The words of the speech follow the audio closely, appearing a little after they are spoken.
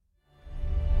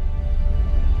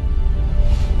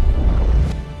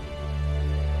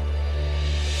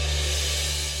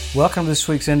Welcome to this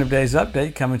week's End of Days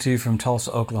Update, coming to you from Tulsa,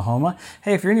 Oklahoma.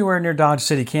 Hey, if you're anywhere near Dodge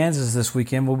City, Kansas this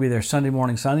weekend, we'll be there Sunday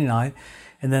morning, Sunday night.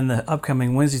 And then the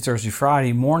upcoming Wednesday, Thursday,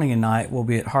 Friday morning and night, we'll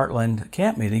be at Heartland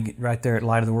Camp Meeting right there at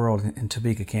Light of the World in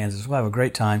Topeka, Kansas. We'll have a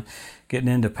great time getting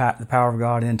into the power of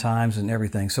God, end times, and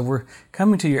everything. So we're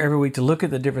coming to you every week to look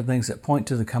at the different things that point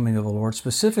to the coming of the Lord,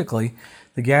 specifically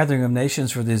the gathering of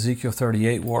nations for the Ezekiel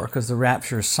 38 war, because the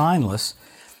rapture is signless.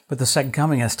 But the second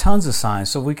coming has tons of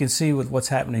signs, so we can see with what's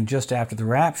happening just after the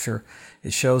rapture,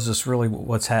 it shows us really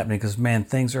what's happening, because, man,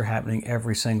 things are happening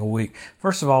every single week.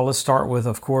 First of all, let's start with,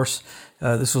 of course,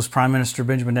 this was Prime Minister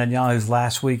Benjamin Netanyahu's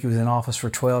last week. He was in office for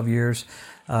 12 years.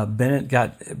 Bennett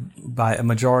got by a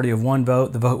majority of one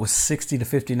vote. The vote was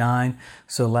 60-59.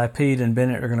 So Lapid and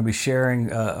Bennett are going to be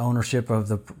sharing ownership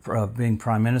of being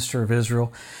Prime Minister of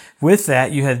Israel. With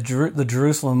that, you had the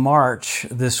Jerusalem March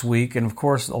this week, and of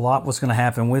course, a lot was going to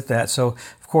happen with that. So,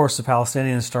 of course, the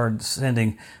Palestinians started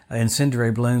sending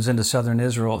incendiary balloons into southern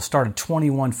Israel. It started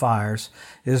 21 fires.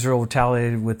 Israel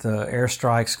retaliated with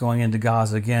airstrikes going into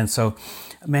Gaza again. So,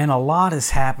 man, a lot is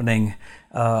happening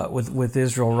with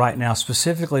Israel right now,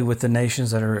 specifically with the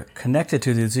nations that are connected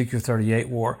to the Ezekiel 38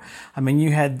 war. I mean,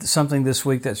 you had something this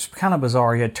week that's kind of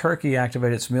bizarre. You had Turkey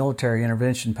activate its military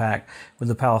intervention pact with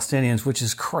the Palestinians, which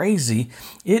is crazy.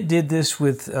 It did this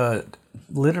with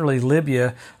literally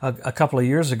Libya a couple of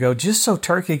years ago, just so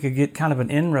Turkey could get kind of an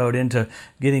inroad into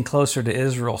getting closer to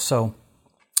Israel. So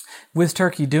with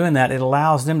Turkey doing that, it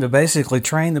allows them to basically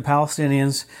train the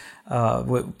Palestinians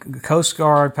with Coast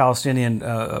Guard, Palestinian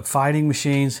fighting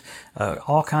machines,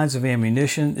 all kinds of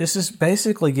ammunition. This is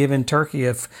basically giving Turkey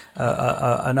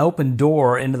an open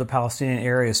door into the Palestinian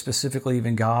area, specifically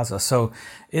even Gaza. So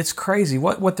it's crazy.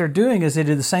 What they're doing is they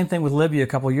did the same thing with Libya a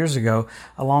couple of years ago.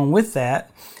 Along with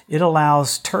that, it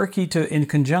allows Turkey to, in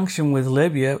conjunction with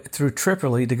Libya through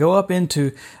Tripoli, to go up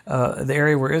into the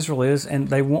area where Israel is, and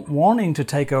they wanting to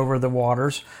take over the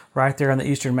waters right there in the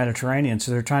Eastern Mediterranean.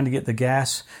 So they're trying to get the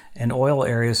gas and oil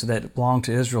areas that belong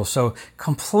to Israel. So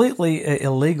completely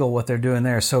illegal what they're doing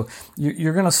there. So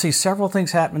you're going to see several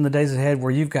things happen in the days ahead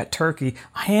where you've got Turkey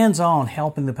hands-on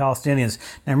helping the Palestinians.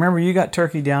 Now remember, you got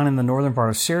Turkey down in the northern part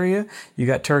of Syria, you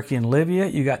got Turkey in Libya,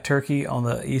 you got Turkey on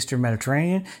the Eastern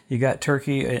Mediterranean, you got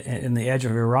Turkey in the edge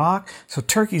of Iraq. So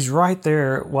Turkey's right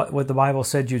there, what the Bible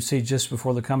said you'd see just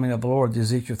before the coming of the Lord, the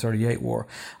Ezekiel 38 war.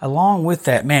 Along with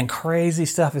that, man, crazy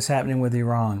stuff is happening with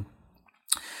Iran.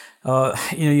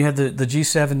 You had the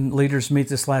G7 leaders meet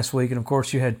this last week, and of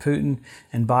course you had Putin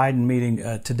and Biden meeting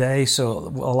today, so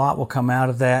a lot will come out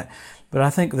of that. But I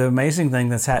think the amazing thing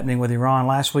that's happening with Iran,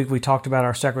 last week we talked about,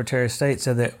 our Secretary of State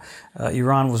said that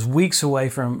Iran was weeks away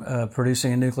from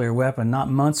producing a nuclear weapon, not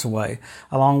months away.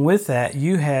 Along with that,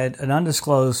 you had an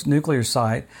undisclosed nuclear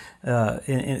site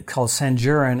called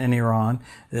Sanjuran in Iran.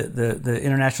 The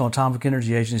International Atomic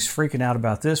Energy Agency is freaking out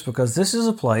about this because this is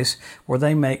a place where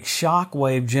they make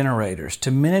shockwave generators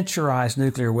to miniaturize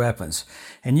nuclear weapons.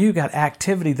 And you got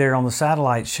activity there on the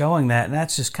satellite showing that, and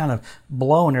that's just kind of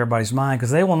blowing everybody's mind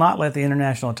because they will not let the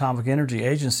International Atomic Energy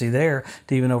Agency there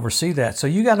to even oversee that. So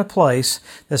you got a place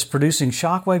that's producing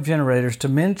shockwave generators to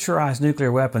miniaturize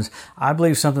nuclear weapons. I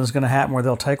believe something's going to happen where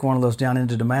they'll take one of those down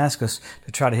into Damascus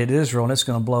to try to hit Israel, and it's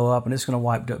going to blow up and it's going to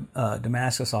wipe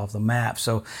Damascus off the map.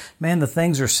 So, man, the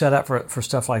things are set up for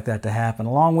stuff like that to happen.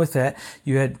 Along with that,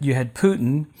 you had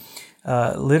Putin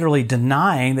literally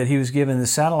denying that he was giving the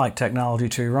satellite technology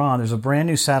to Iran. There's a brand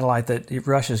new satellite that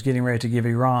Russia's getting ready to give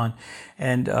Iran,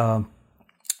 and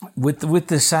with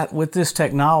this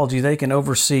technology, they can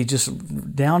oversee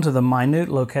just down to the minute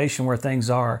location where things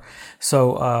are.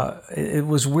 So it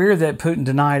was weird that Putin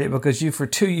denied it, because for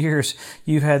 2 years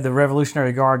you've had the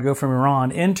Revolutionary Guard go from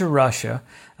Iran into Russia,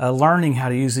 learning how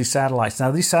to use these satellites. Now,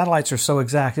 these satellites are so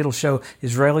exact, it'll show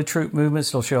Israeli troop movements,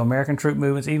 it'll show American troop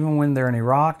movements, even when they're in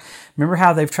Iraq. Remember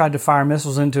how they've tried to fire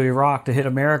missiles into Iraq to hit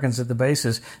Americans at the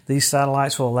bases? These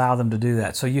satellites will allow them to do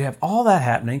that. So you have all that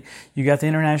happening. You got the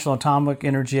International Atomic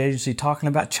Energy Agency talking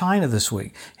about China this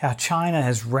week, how China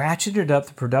has ratcheted up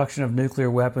the production of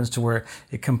nuclear weapons to where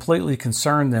it completely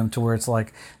concerned them, to where it's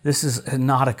like, this is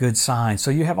not a good sign. So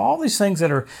you have all these things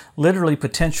that are literally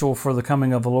potential for the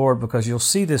coming of the Lord, because you'll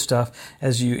see this stuff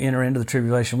as you enter into the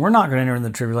tribulation. We're not going to enter into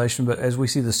the tribulation, but as we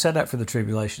see the setup for the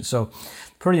tribulation. So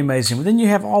pretty amazing. But then you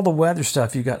have all the weather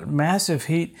stuff. You got massive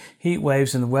heat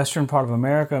waves in the western part of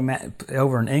America,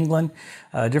 over in England,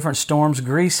 different storms.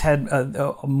 Greece had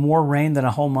more rain than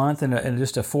a whole month in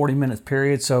just a 40-minute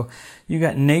period. So you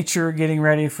got nature getting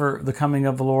ready for the coming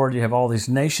of the Lord. You have all these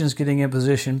nations getting in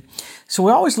position. So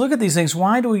we always look at these things.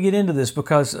 Why do we get into this?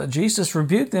 Because Jesus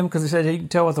rebuked them, because he said, you can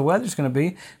tell what the weather's going to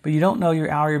be, but you don't know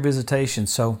your hour of visitation.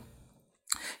 So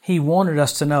He wanted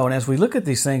us to know. And as we look at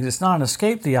these things, it's not an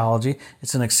escape theology,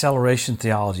 it's an acceleration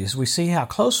theology. As we see how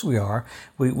close we are,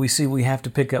 we see we have to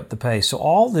pick up the pace. So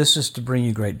all this is to bring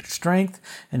you great strength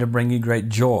and to bring you great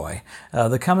joy.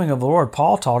 The coming of the Lord,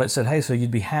 Paul taught it, said, hey, so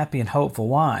you'd be happy and hopeful.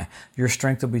 Why? Your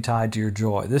strength will be tied to your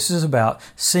joy. This is about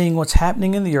seeing what's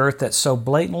happening in the earth that so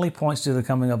blatantly points to the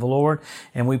coming of the Lord,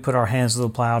 and we put our hands to the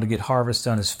plow to get harvest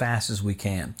done as fast as we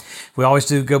can. We always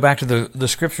do go back to the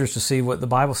scriptures to see what the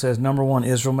Bible says. Number one,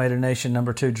 Israel made a nation.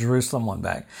 Number two, Jerusalem went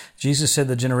back. Jesus said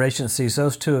the generation that sees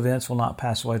those two events will not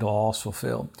pass away till all is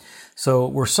fulfilled. So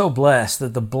we're so blessed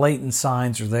that the blatant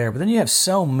signs are there. But then you have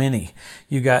so many.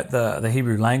 You got the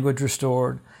Hebrew language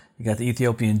restored. You got the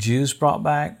Ethiopian Jews brought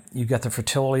back. You got the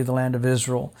fertility of the land of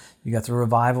Israel. You got the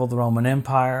revival of the Roman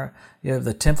Empire. You have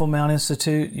the Temple Mount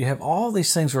Institute. You have all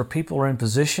these things where people are in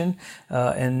position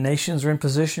and nations are in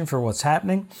position for what's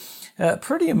happening.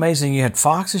 Pretty amazing. You had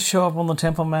foxes show up on the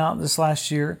Temple Mount this last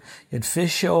year. You had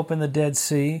fish show up in the Dead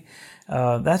Sea.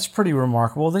 That's pretty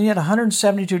remarkable. Then you had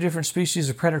 172 different species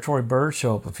of predatory birds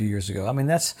show up a few years ago. I mean,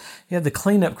 you had the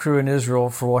cleanup crew in Israel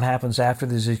for what happens after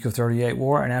the Ezekiel 38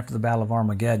 war and after the Battle of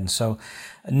Armageddon. So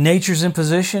nature's in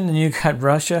position, and you got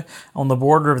Russia on the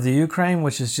border of the Ukraine,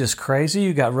 which is just crazy.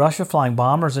 You got Russia flying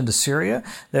bombers into Syria.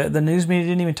 The news media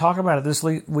didn't even talk about it this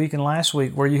week and last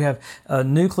week, where you have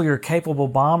nuclear-capable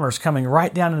bombers coming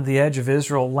right down to the edge of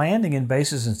Israel, landing in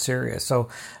bases in Syria. So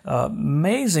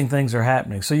amazing things are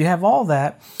happening. So you have all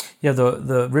that. You have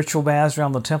the ritual baths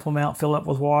around the Temple Mount fill up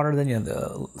with water. Then you have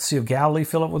the Sea of Galilee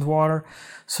fill up with water.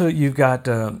 So you've got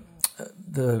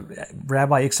the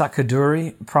Rabbi Yitzhak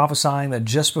Kaduri prophesying that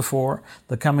just before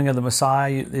the coming of the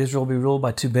Messiah, Israel will be ruled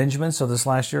by two Benjamins. So this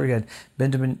last year, you had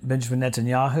Benjamin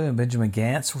Netanyahu and Benjamin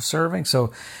Gantz were serving.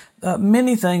 So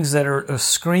many things that are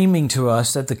screaming to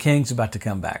us that the king's about to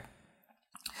come back.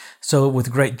 So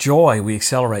with great joy, we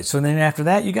accelerate. So then after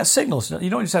that, you got signals.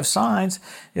 You don't just have signs.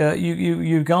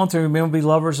 You've gone through men will be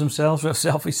lovers themselves with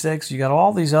selfie sticks. You got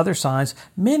all these other signs,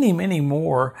 many, many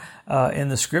more in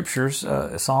the scriptures.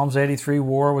 Psalms 83,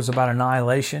 war was about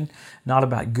annihilation, not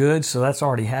about good. So that's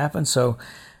already happened. So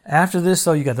after this,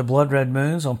 though, you got the blood red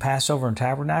moons on Passover and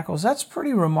Tabernacles. That's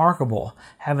pretty remarkable,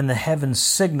 having the heavens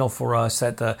signal for us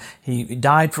that He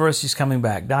died for us, He's coming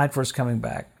back, died for us, coming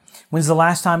back. When's the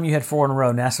last time you had four in a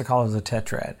row? NASA calls it a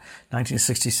tetrad.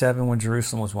 1967 when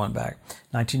Jerusalem was won back.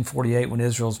 1948 when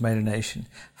Israel was made a nation.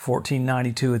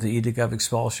 1492 at the Edict of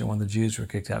Expulsion when the Jews were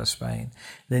kicked out of Spain.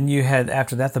 Then you had,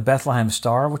 after that, the Bethlehem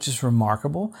star, which is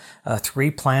remarkable. 3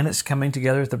 planets coming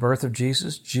together at the birth of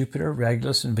Jesus, Jupiter,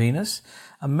 Regulus, and Venus.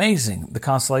 Amazing. The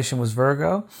constellation was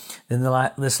Virgo. Then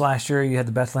this last year, you had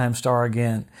the Bethlehem star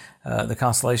again. The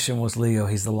constellation was Leo.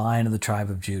 He's the lion of the tribe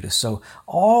of Judah. So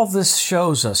all this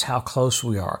shows us how close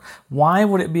we are. Why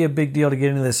would it be a big deal to get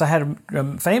into this? I had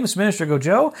a famous minister go,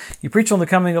 Joe, you preach on the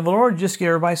coming of the Lord, just get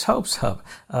everybody's hopes up.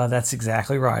 That's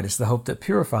exactly right. It's the hope that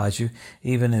purifies you,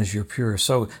 even as you're pure.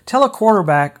 So tell a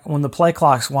quarterback when the play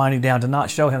clock's winding down to not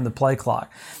show him the play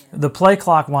clock. The play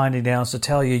clock winding down is to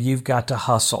tell you you've got to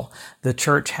hustle. The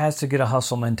church has to get a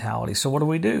hustle mentality. So what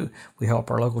do? We help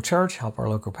our local church, help our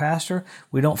local pastor.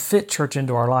 We don't fit church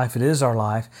into our life. It is our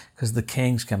life because the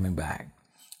King's coming back.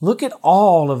 Look at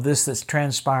all of this that's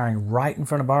transpiring right in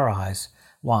front of our eyes.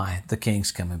 Why? The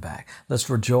King's coming back. Let's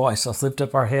rejoice. Let's lift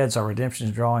up our heads. Our redemption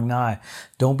is drawing nigh.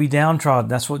 Don't be downtrodden.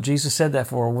 That's what Jesus said that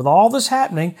for. With all this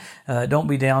happening, don't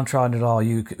be downtrodden at all.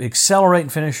 You accelerate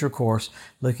and finish your course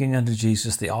looking unto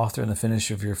Jesus, the author and the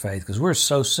finisher of your faith, because we're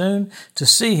so soon to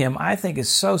see Him. I think it's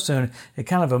so soon. It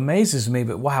kind of amazes me,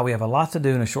 but wow, we have a lot to do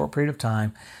in a short period of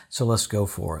time, so let's go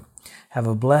for it. Have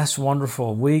a blessed,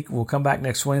 wonderful week. We'll come back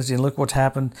next Wednesday and look what's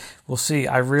happened. We'll see.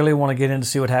 I really want to get in to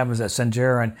see what happens at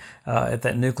Sanjarin, at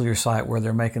that nuclear site where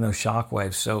they're making those shock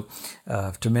waves, so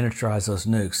to miniaturize those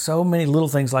nukes. So many little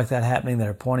things like that happening that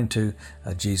are pointing to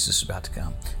Jesus is about to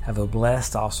come. Have a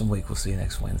blessed, awesome week. We'll see you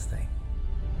next Wednesday.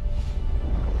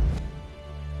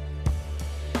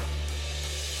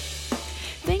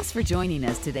 Thanks for joining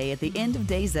us today at the End of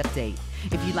Days Update.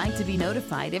 If you'd like to be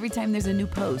notified every time there's a new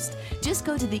post, just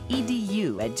go to the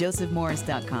EDU at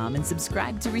josephmorris.com and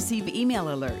subscribe to receive email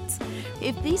alerts.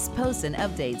 If these posts and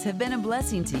updates have been a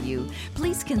blessing to you,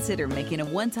 please consider making a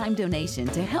one-time donation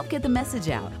to help get the message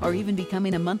out, or even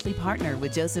becoming a monthly partner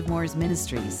with Joseph Morris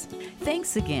Ministries.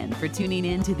 Thanks again for tuning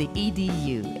in to the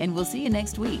EDU, and we'll see you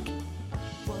next week.